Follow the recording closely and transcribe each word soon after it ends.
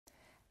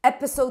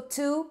Episode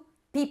 2,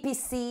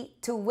 PPC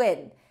to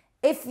win.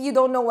 If you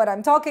don't know what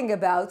I'm talking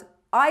about,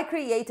 I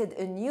created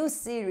a new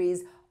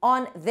series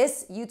on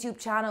this YouTube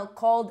channel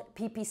called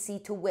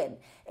PPC to win.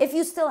 If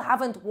you still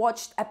haven't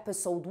watched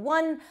episode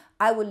 1,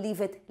 I will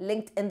leave it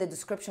linked in the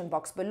description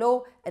box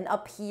below and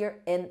up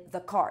here in the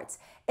cards.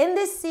 In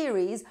this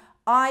series,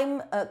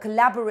 I'm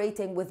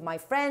collaborating with my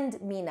friend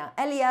Mina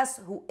Elias,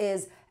 who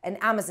is an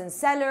Amazon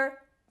seller,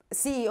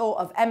 CEO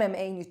of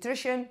MMA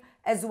Nutrition,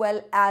 as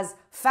well as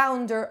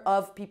founder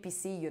of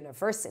PPC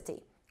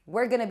University.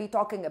 We're going to be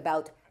talking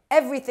about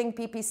everything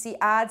PPC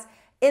ads.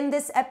 In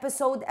this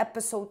episode,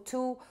 episode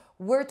 2,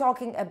 we're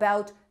talking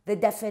about the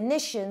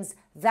definitions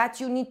that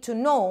you need to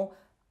know,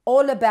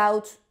 all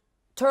about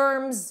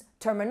terms,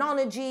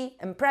 terminology,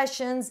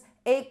 impressions,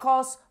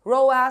 ACOS,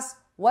 ROAS.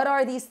 What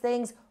are these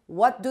things?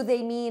 What do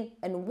they mean?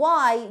 And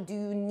why do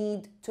you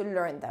need to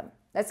learn them?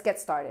 Let's get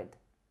started.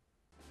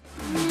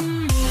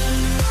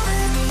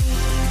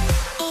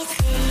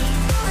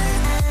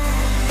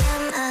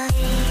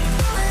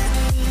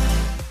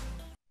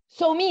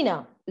 So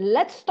Mina,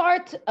 let's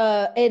start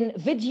in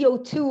video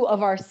 2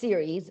 of our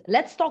series.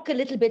 Let's talk a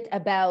little bit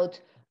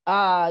about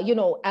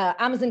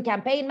Amazon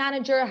Campaign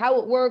Manager, how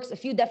it works, a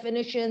few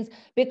definitions,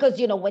 because,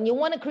 when you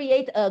want to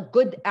create a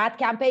good ad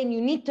campaign,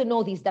 you need to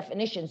know these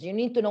definitions. You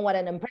need to know what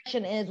an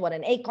impression is, what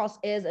an ACOS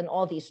is, and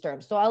all these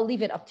terms. So I'll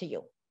leave it up to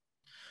you.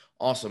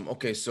 Awesome.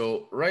 Okay,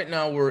 so right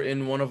now we're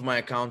in one of my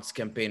accounts,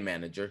 Campaign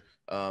Manager.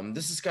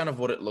 This is kind of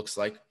what it looks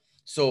like.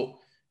 So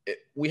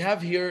we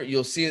have here,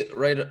 you'll see it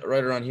right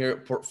around here,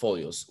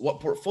 portfolios. What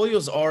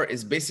portfolios are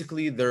is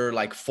basically they're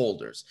like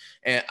folders.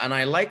 And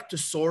I like to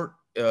sort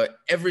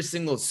every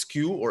single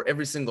SKU or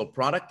every single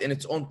product in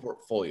its own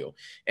portfolio.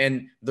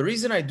 And the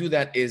reason I do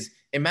that is,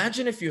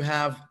 imagine if you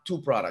have two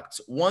products,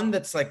 one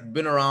that's like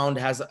been around,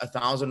 has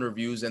 1,000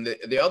 reviews, and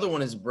the other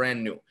one is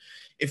brand new.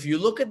 If you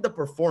look at the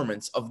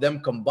performance of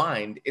them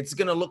combined, it's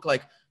going to look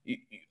like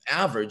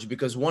average,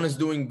 because one is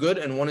doing good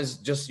and one is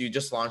you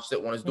just launched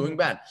it, one is doing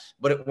bad.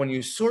 But when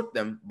you sort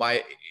them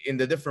by in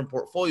the different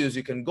portfolios,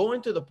 you can go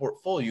into the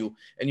portfolio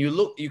and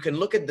you can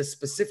look at the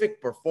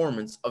specific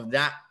performance of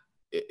that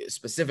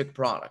specific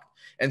product.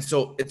 And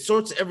so it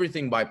sorts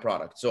everything by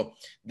product. So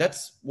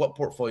that's what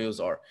portfolios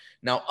are.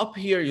 Now up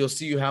here, you'll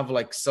see you have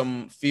like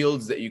some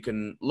fields that you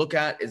can look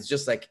at. It's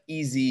just like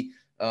easy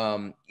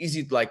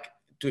like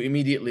to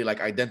immediately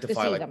like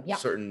identify like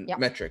certain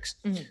metrics.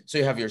 So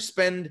you have your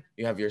spend,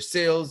 you have your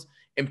sales.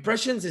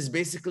 Impressions is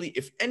basically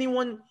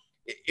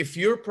if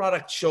your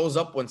product shows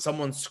up when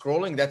someone's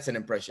scrolling, that's an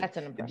impression.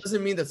 It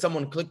doesn't mean that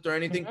someone clicked or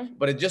anything,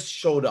 but it just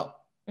showed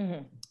up.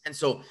 And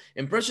so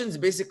impressions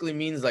basically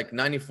means like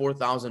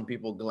 94,000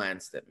 people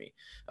glanced at me.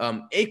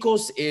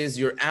 ACOS is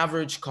your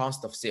average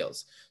cost of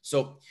sales.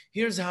 So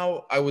here's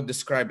how I would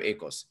describe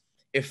ACOS.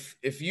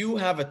 If you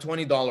have a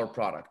 $20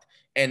 product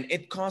and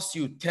it costs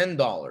you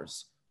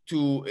 $10,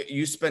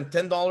 you spent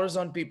 $10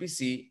 on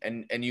PPC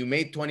and you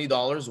made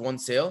 $20 one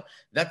sale,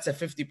 that's a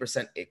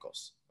 50%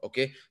 ACOS.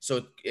 Okay,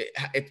 so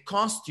it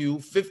cost you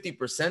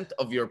 50%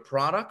 of your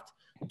product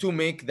to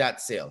make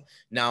that sale.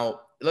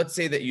 Now let's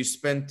say that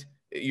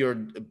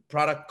your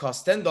product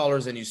costs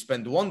 $10 and you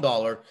spend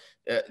 $1,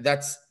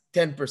 that's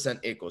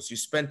 10% ACOS. You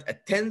spent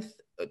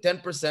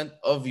 10%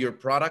 of your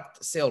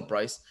product sale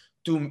price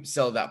to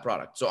sell that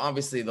product. So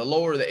obviously the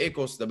lower the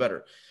ACOS, the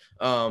better.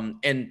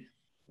 And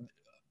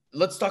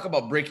let's talk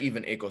about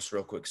break-even ACOS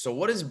real quick. So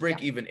what is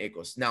break-even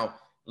ACOS? Now,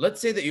 let's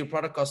say that your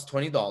product costs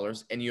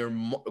 $20 and your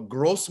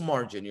gross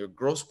margin, your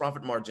gross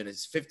profit margin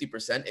is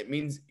 50%. It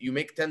means you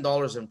make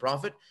 $10 in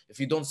profit if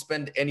you don't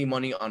spend any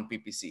money on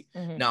PPC.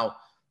 Now,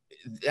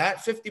 that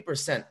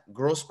 50%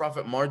 gross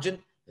profit margin,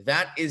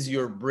 that is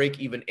your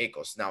break-even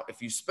ACOS. Now,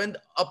 if you spend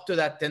up to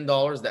that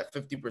 $10, that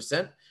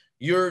 50%,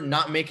 you're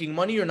not making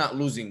money, you're not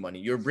losing money,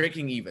 you're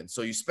breaking even.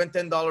 So you spend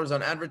 $10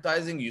 on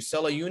advertising, you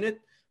sell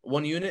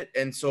one unit,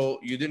 and so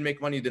you didn't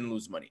make money, you didn't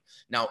lose money.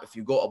 Now, if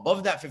you go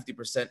above that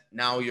 50%,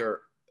 now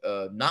you're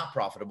not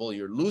profitable,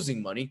 you're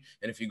losing money.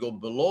 And if you go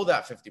below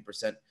that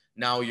 50%,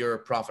 now you're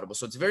profitable.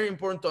 So it's very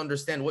important to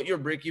understand what your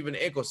break-even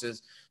ACOS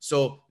is,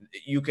 so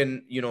you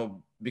can,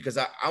 because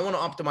I want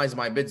to optimize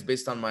my bids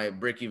based on my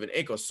break-even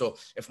ACOS. So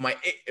if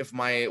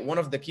my one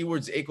of the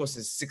keywords ACOS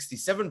is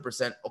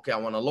 67%, okay, I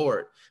want to lower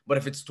it. But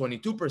if it's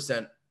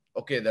 22%,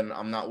 okay, then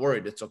I'm not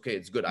worried. It's okay.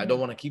 It's good. I don't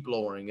want to keep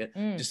lowering it.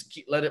 Just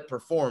let it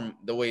perform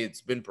the way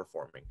it's been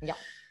performing. Yeah.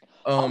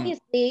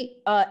 Obviously,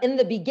 in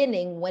the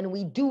beginning, when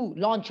we do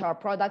launch our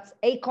products,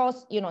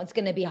 ACOS, it's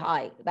going to be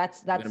high.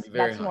 That's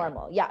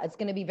normal. Yeah, it's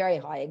going to be very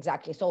high.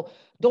 Exactly. So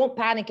don't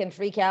panic and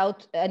freak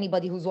out,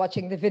 anybody who's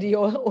watching the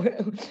video.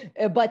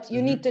 But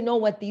you need to know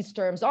what these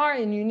terms are,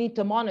 and you need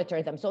to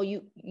monitor them. So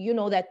you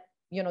know that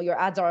your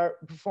ads are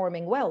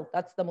performing well.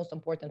 That's the most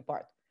important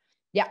part.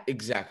 Yeah,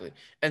 exactly.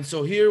 And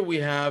so here we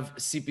have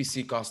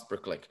CPC, cost per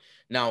click.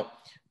 Now,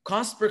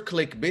 cost per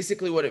click,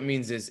 basically what it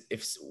means is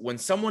when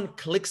someone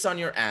clicks on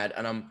your ad,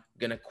 and I'm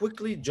going to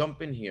quickly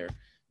jump in here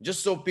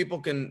just so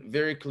people can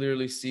very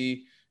clearly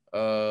see.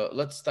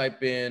 Let's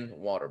type in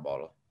water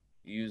bottle.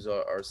 Use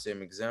our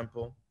same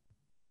example.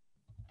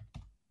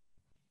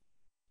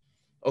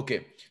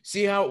 Okay.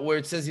 See how where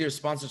it says here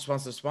sponsored,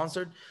 sponsored,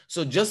 sponsored.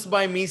 So just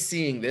by me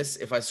seeing this,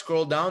 if I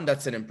scroll down,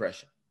 that's an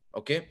impression.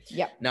 Okay.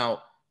 Yeah.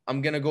 Now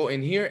I'm going to go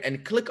in here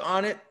and click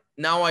on it.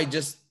 Now I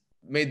just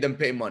made them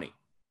pay money.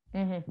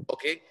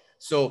 Okay.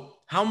 So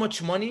how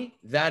much money?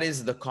 That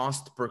is the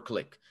cost per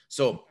click.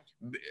 So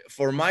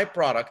for my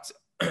product,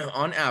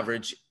 on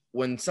average,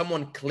 when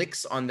someone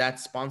clicks on that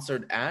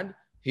sponsored ad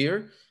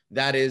here,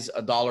 that is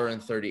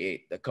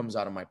 $1.38 that comes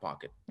out of my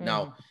pocket.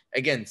 Now,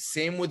 again,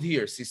 same with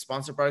here. See,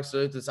 sponsored products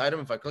related to this item.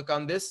 If I click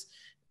on this,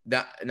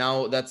 that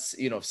now that's,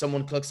 you know, if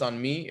someone clicks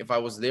on me, if I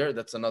was there,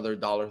 that's another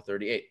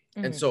 $1.38.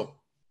 And so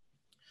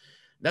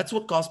that's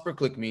what cost per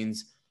click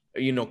means.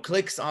 You know,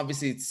 clicks,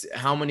 obviously, it's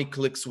how many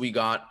clicks we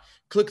got.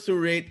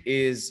 Click-through rate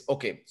is,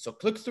 okay, so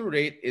click-through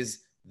rate is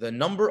the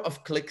number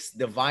of clicks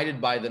divided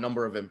by the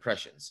number of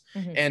impressions.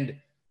 And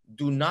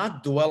do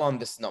not dwell on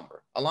this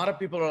number. A lot of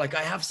people are like,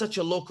 I have such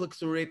a low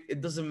click-through rate. It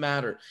doesn't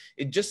matter.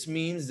 It just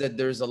means that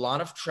there's a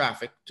lot of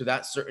traffic to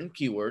that certain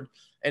keyword,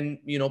 and,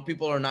 you know,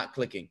 people are not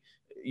clicking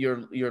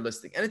your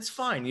listing, and it's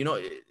fine. You know,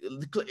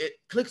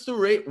 click-through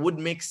rate would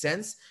make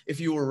sense if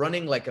you were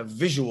running like a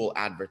visual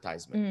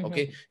advertisement.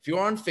 Okay, if you're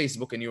on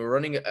Facebook and you're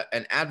running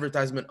an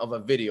advertisement of a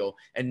video,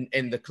 and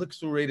the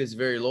click-through rate is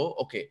very low,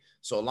 okay,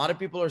 so a lot of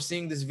people are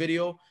seeing this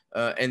video,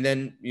 and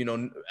then, you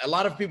know, a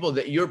lot of people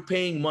that you're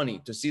paying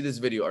money to see this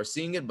video are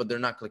seeing it, but they're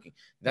not clicking.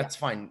 That's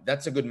fine.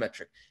 That's a good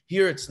metric.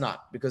 Here it's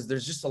not, because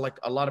there's just like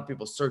a lot of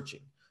people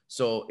searching,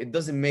 so it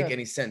doesn't make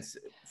any sense.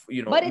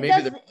 You know, but it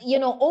does, you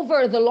know,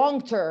 over the long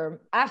term,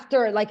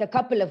 after like a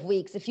couple of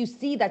weeks, if you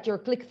see that your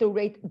click-through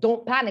rate,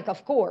 don't panic,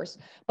 of course,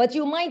 but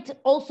you might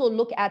also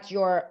look at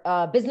your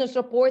business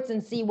reports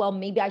and see, well,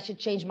 maybe I should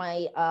change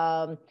my,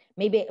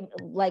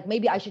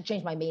 maybe I should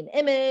change my main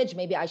image.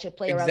 Maybe I should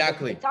play around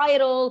with my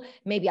title.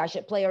 Maybe I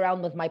should play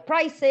around with my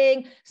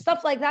pricing,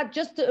 stuff like that,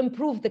 just to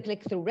improve the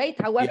click-through rate.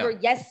 However,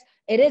 yes,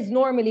 it is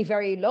normally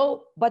very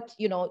low, but,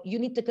 you know, you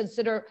need to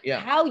consider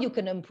how you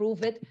can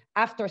improve it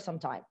after some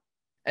time.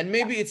 And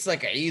maybe it's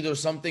like Eid or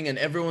something, and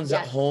everyone's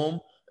at home,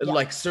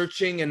 like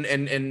searching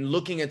and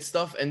looking at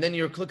stuff. And then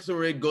your click-through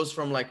rate goes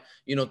from like,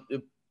 you know,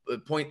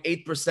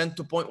 0.8%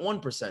 to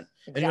 0.1%.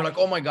 And you're like,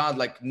 oh my God,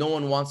 like no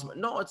one wants.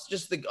 No, it's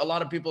just like a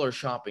lot of people are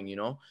shopping, you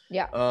know?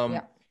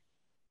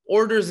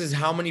 Orders is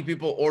how many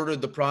people ordered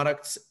the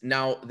products.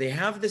 Now they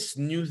have this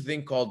new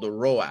thing called the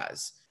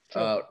ROAS,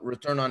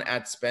 return on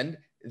ad spend.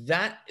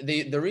 That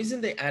the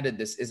reason they added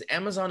this is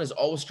Amazon is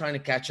always trying to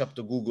catch up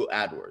to Google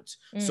AdWords.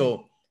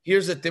 So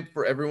here's a tip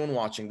for everyone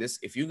watching this.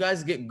 If you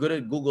guys get good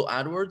at Google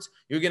AdWords,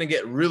 you're going to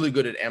get really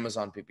good at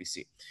Amazon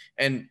PPC.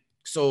 And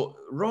so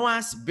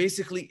ROAS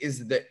basically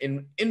is the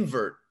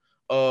invert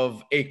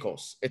of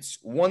ACOS. It's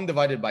 1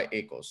 divided by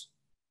ACOS.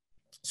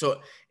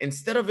 So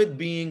instead of it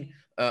being,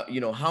 you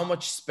know, how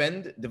much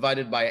spend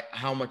divided by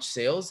how much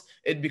sales,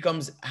 it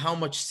becomes how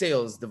much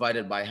sales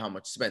divided by how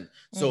much spend.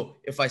 So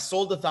if I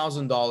sold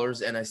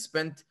 $1,000 and I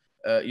spent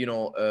you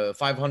know,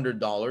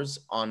 $500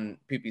 on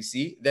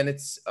PPC, then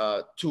it's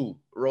 2.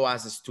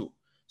 ROAS is 2.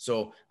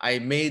 So I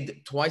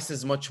made twice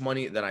as much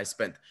money than I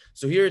spent.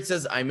 So here it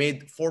says I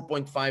made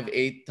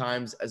 4.58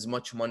 times as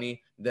much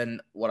money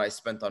than what I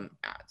spent on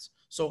ads.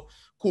 So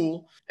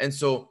cool. And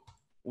so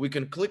we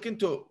can click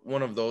into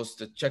one of those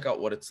to check out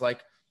what it's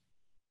like.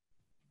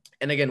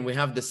 And again, we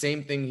have the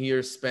same thing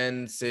here: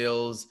 spend,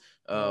 sales,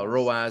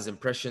 ROAS,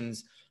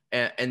 impressions.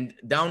 And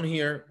down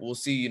here, we'll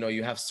see, you know,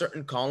 you have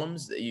certain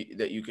columns that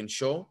you can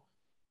show.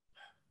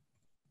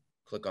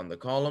 Click on the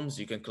columns.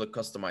 You can click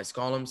customize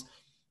columns.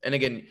 And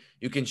again,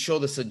 you can show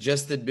the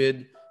suggested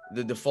bid,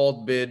 the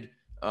default bid,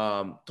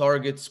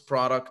 targets,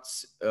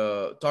 products,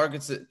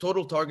 targets.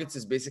 Total targets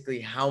is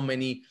basically how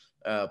many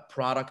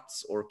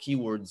products or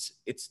keywords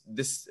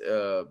this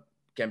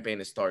campaign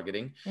is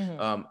targeting.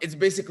 It's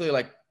basically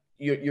like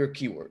your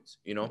keywords,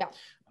 you know.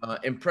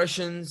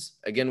 Impressions,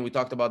 again, we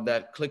talked about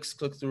that. Clicks,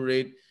 click-through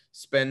rate,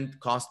 spend,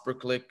 cost per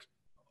click,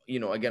 you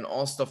know, again,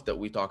 all stuff that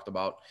we talked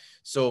about.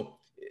 So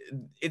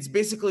it's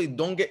basically,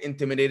 don't get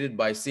intimidated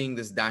by seeing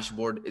this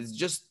dashboard. It's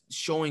just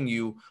showing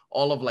you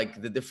all of like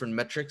the different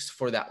metrics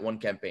for that one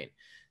campaign.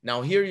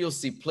 Now here you'll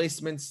see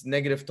placements,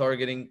 negative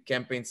targeting,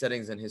 campaign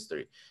settings, and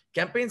history.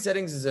 Campaign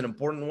settings is an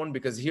important one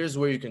because here's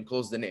where you can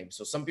close the name.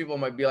 So some people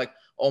might be like,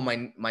 oh,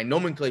 my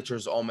nomenclature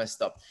is all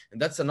messed up.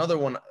 And that's another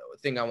one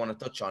thing I want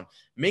to touch on.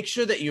 Make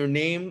sure that your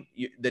name,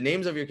 the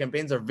names of your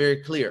campaigns are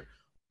very clear.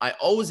 I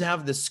always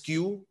have the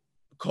SKU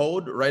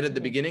code right at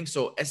the beginning.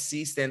 So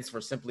SC stands for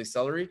Simply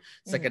Celery.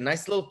 It's like a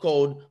nice little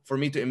code for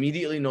me to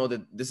immediately know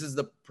that this is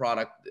the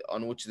product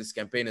on which this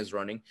campaign is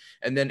running.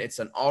 And then it's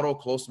an auto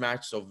close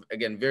match. So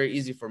again, very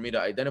easy for me to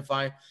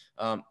identify.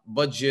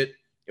 Budget,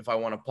 if I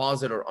want to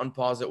pause it or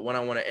unpause it, when I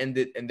want to end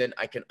it. And then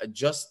I can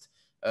adjust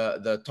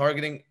the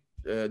targeting,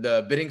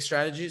 the bidding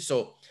strategy.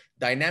 So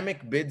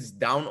dynamic bids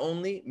down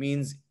only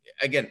means,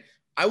 again,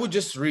 I would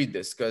just read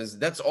this because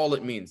that's all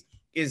it means.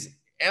 Is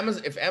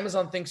Amazon, if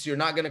Amazon thinks you're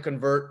not going to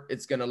convert,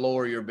 it's going to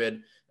lower your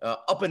bid.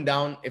 Up and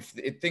down, if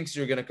it thinks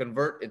you're going to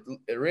convert,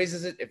 it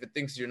raises it. If it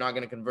thinks you're not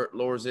going to convert,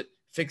 lowers it.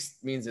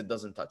 Fixed means it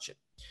doesn't touch it.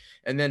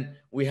 And then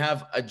we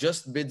have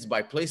adjust bids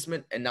by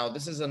placement. And now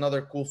this is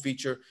another cool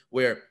feature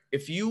where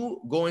if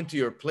you go into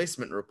your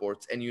placement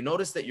reports and you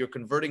notice that you're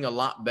converting a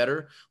lot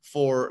better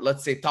for,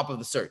 let's say, top of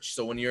the search.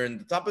 So when you're in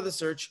the top of the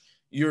search,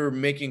 you're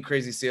making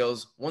crazy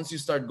sales. Once you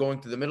start going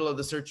to the middle of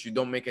the search, you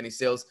don't make any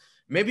sales.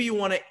 Maybe you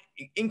want to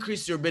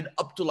increase your bid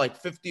up to like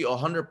 50 or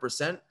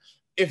 100%.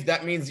 If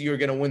that means you're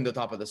going to win the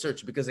top of the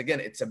search, because again,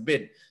 it's a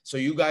bid. So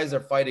you guys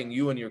are fighting,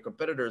 you and your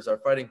competitors are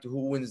fighting to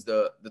who wins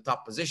the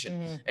top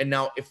position. And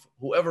now if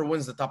whoever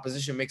wins the top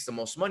position makes the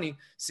most money,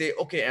 say,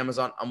 okay,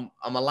 Amazon,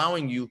 I'm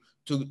allowing you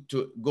to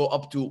go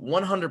up to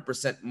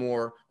 100%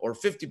 more or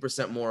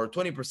 50% more or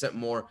 20%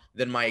 more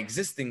than my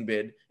existing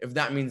bid, if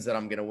that means that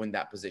I'm going to win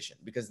that position,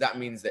 because that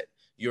means that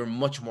you're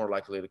much more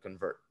likely to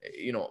convert,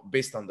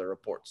 based on the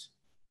reports.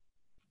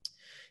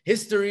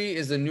 History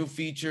is a new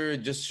feature.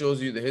 It just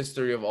shows you the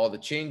history of all the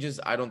changes.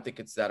 I don't think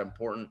it's that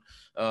important.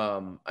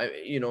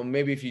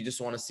 Maybe if you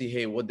just want to see,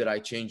 hey, what did I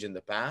change in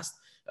the past,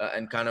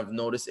 and kind of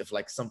notice if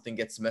like something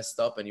gets messed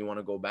up and you want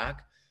to go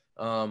back.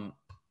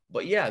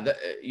 But yeah,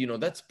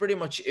 that's pretty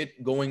much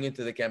it going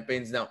into the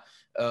campaigns. Now,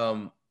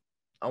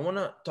 I want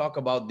to talk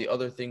about the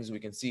other things we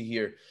can see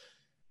here.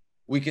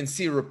 We can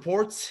see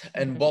reports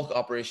and bulk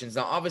operations.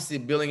 Now, obviously,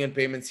 billing and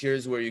payments here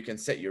is where you can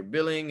set your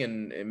billing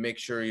and make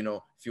sure,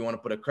 if you want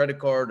to put a credit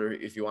card or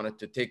if you wanted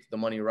to take the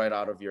money right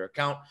out of your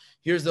account.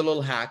 Here's the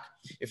little hack.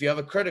 If you have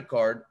a credit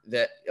card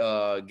that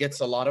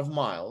gets a lot of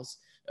miles,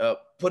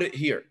 put it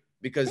here,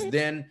 because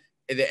then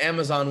the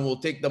Amazon will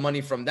take the money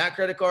from that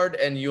credit card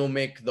and you'll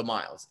make the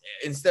miles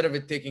instead of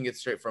it taking it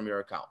straight from your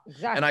account.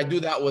 Exactly. And I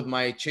do that with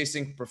my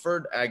Chasing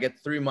Preferred. I get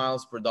 3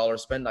 miles per dollar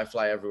spend. I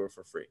fly everywhere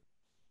for free.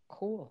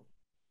 Cool.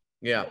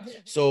 Yeah.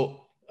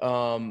 So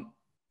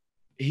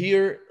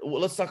here,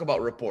 let's talk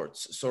about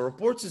reports. So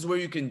reports is where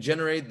you can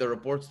generate the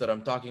reports that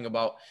I'm talking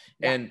about.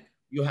 Yeah. And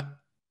you have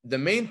the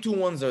main two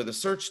ones are the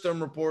search term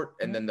report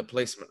and then the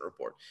placement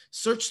report.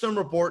 Search term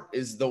report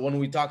is the one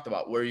we talked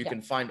about, where you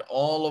can find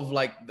all of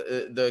like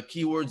the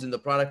keywords and the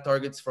product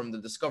targets from the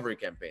discovery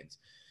campaigns.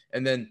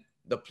 And then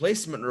the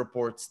placement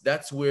reports,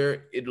 that's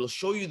where it'll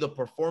show you the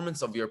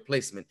performance of your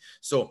placement.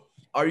 So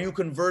are you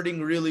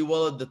converting really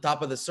well at the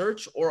top of the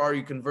search, or are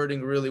you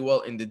converting really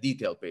well in the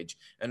detail page?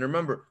 And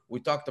remember,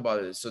 we talked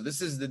about it. So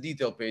this is the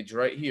detail page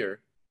right here,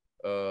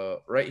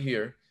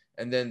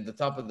 and then the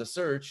top of the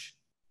search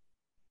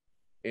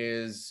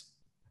is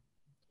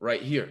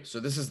right here. So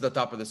this is the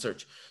top of the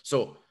search.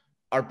 So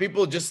are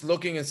people just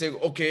looking and saying,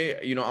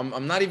 okay,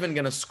 I'm not even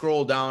going to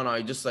scroll down.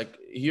 I just like,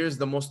 here's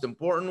the most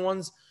important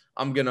ones.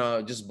 I'm going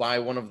to just buy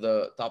one of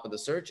the top of the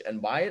search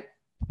and buy it.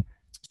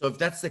 So if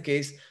that's the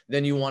case,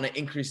 then you want to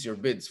increase your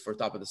bids for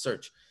top of the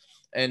search.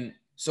 And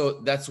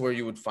so that's where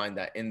you would find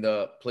that in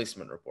the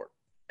placement report.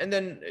 And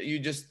then you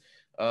just,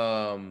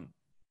 and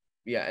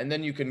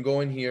then you can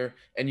go in here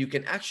and you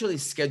can actually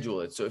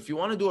schedule it. So if you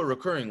want to do a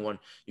recurring one,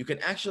 you can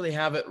actually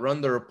have it run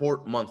the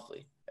report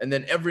monthly. And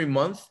then every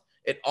month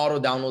it auto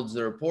downloads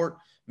the report.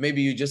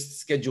 Maybe you just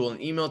schedule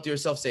an email to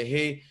yourself, say,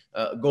 hey,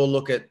 go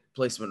look at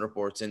placement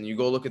reports. And you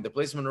go look at the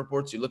placement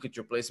reports, you look at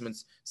your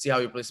placements, see how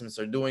your placements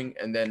are doing,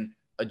 and then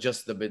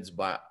adjust the bids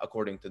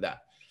according to that.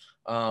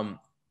 And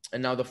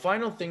now the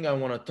final thing I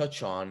want to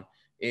touch on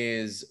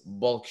is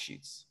bulk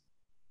sheets.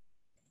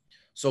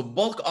 So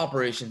bulk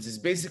operations is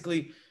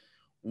basically,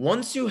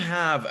 once you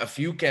have a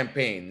few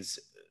campaigns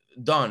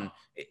done,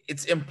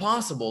 it's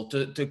impossible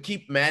to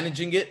keep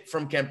managing it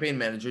from Campaign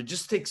Manager. It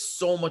just takes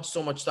so much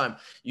time.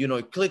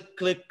 Click,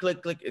 click,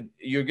 click, click.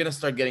 You're going to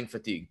start getting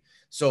fatigued.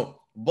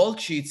 So bulk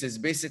sheets is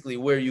basically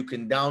where you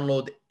can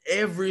download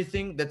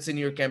everything that's in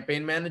your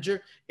Campaign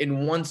Manager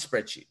in one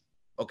spreadsheet.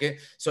 Okay.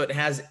 So it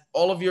has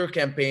all of your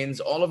campaigns,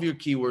 all of your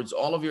keywords,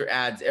 all of your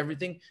ads,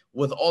 everything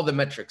with all the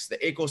metrics, the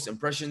ACOS,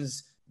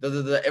 impressions,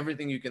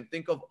 everything you can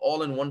think of,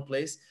 all in one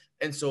place.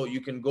 And so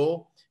you can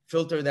go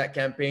filter that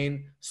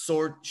campaign,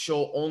 sort,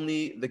 show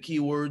only the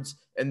keywords,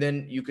 and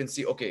then you can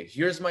see, okay,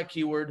 here's my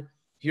keyword,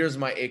 here's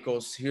my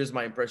ACOS, here's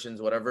my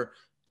impressions, whatever.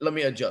 Let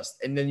me adjust.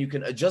 And then you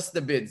can adjust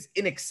the bids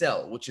in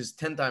Excel, which is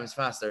 10 times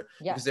faster.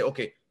 Yeah. You can say,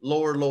 okay,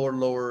 lower, lower,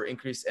 lower,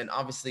 increase. And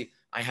obviously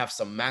I have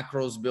some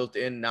macros built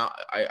in. Now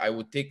I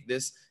would take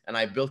this and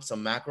I built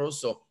some macros.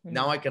 So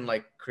now I can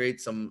like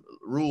create some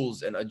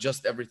rules and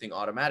adjust everything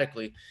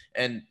automatically.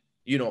 And,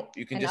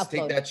 you can just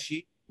take that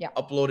sheet,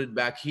 upload it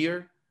back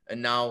here,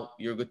 and now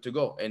you're good to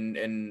go. And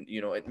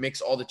it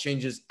makes all the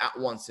changes at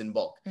once in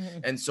bulk.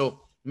 And so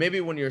maybe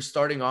when you're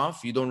starting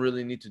off, you don't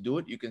really need to do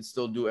it. You can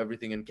still do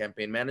everything in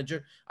Campaign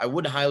Manager. I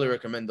would highly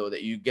recommend, though,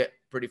 that you get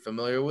pretty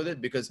familiar with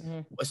it, because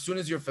as soon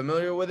as you're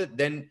familiar with it,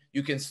 then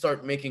you can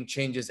start making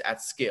changes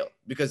at scale.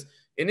 Because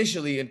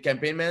initially in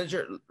Campaign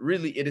Manager,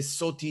 really, it is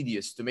so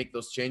tedious to make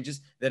those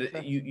changes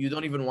that you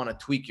don't even want to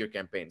tweak your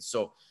campaigns.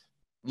 So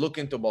look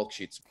into bulk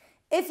sheets.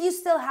 If you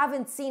still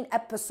haven't seen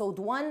episode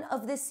 1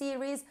 of this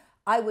series,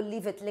 I will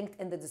leave it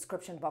linked in the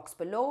description box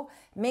below.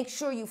 Make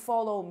sure you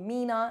follow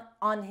Mina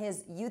on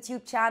his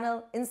YouTube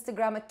channel,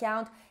 Instagram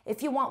account.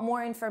 If you want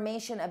more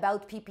information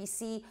about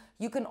PPC,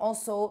 you can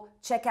also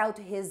check out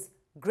his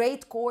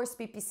great course,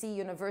 PPC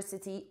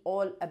University,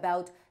 all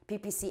about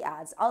PPC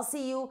ads. I'll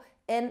see you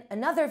in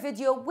another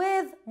video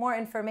with more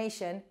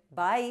information.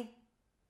 Bye.